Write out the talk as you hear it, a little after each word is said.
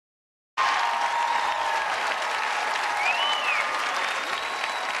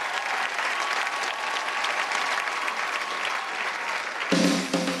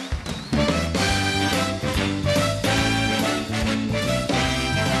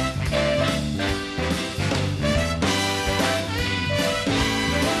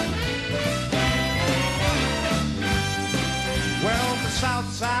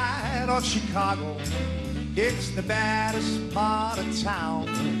of Chicago. It's the baddest part of town.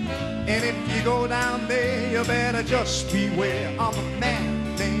 And if you go down there, you better just beware of a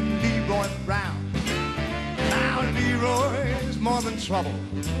man named Leroy Brown. Now Leroy is more than trouble.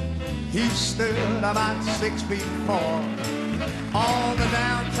 He stood about 6'4". All the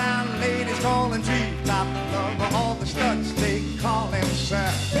downtown ladies call him treetop lover. All the studs, they call him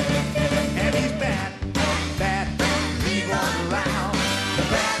sir. And he's bad, bad, Leroy Brown. The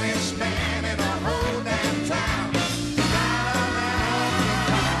baddest man in the whole damn town.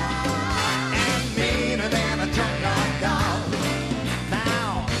 And meaner than a junkyard dog.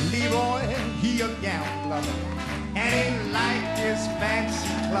 Now Leroy, he a gambler, and he liked his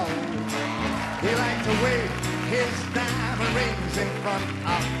fancy clothes. He liked to wear his diamond rings in front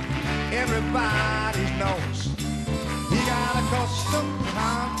of everybody's nose. He got a custom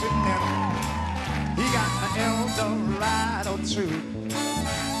Continental. He got an Eldorado too.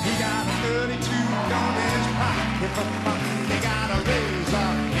 He got a 32 gun in his pocket for fun. He got a razor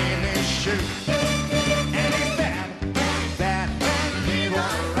in his shoe. And he's bad, bad, bad,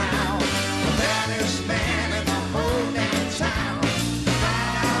 Leroy Brown. The baddest man in the whole damn town.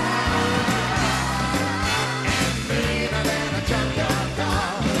 And meaner than a junkyard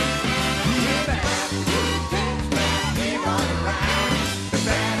dog. He's bad, bad, bad, Leroy Brown. The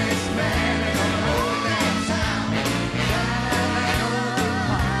baddest man in the whole damn town.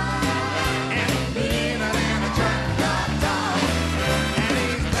 And meaner than a junkyard dog. And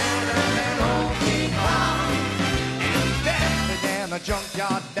he's better than old King Kong. And better than a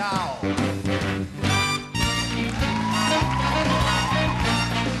junkyard dog.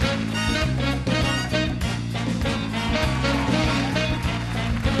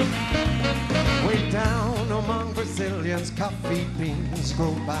 Way down among Brazilians, coffee beans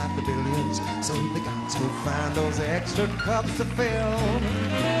grow by the billions, so they got to find those extra cups to fill.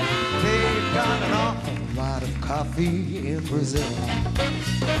 They've got an awful lot of coffee in Brazil.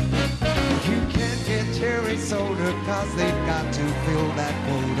 You can't get cherry soda, cause they've got to fill that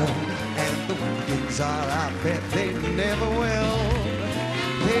quota. And the weekends are, I bet they never will.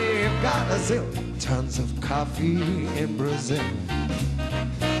 They've got a zillion tons of coffee in Brazil.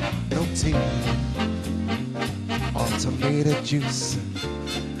 No tea or tomato juice,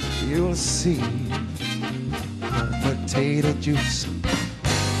 you'll see. No potato juice.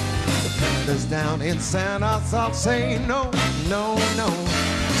 The pandas down in Santa Salt say no, no, no.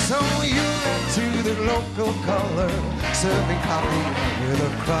 So you look to the local color, serving coffee with a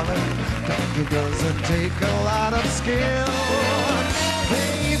cruller. Coffee doesn't take a lot of skill.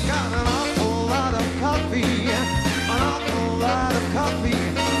 They've got an awful lot of coffee, an awful lot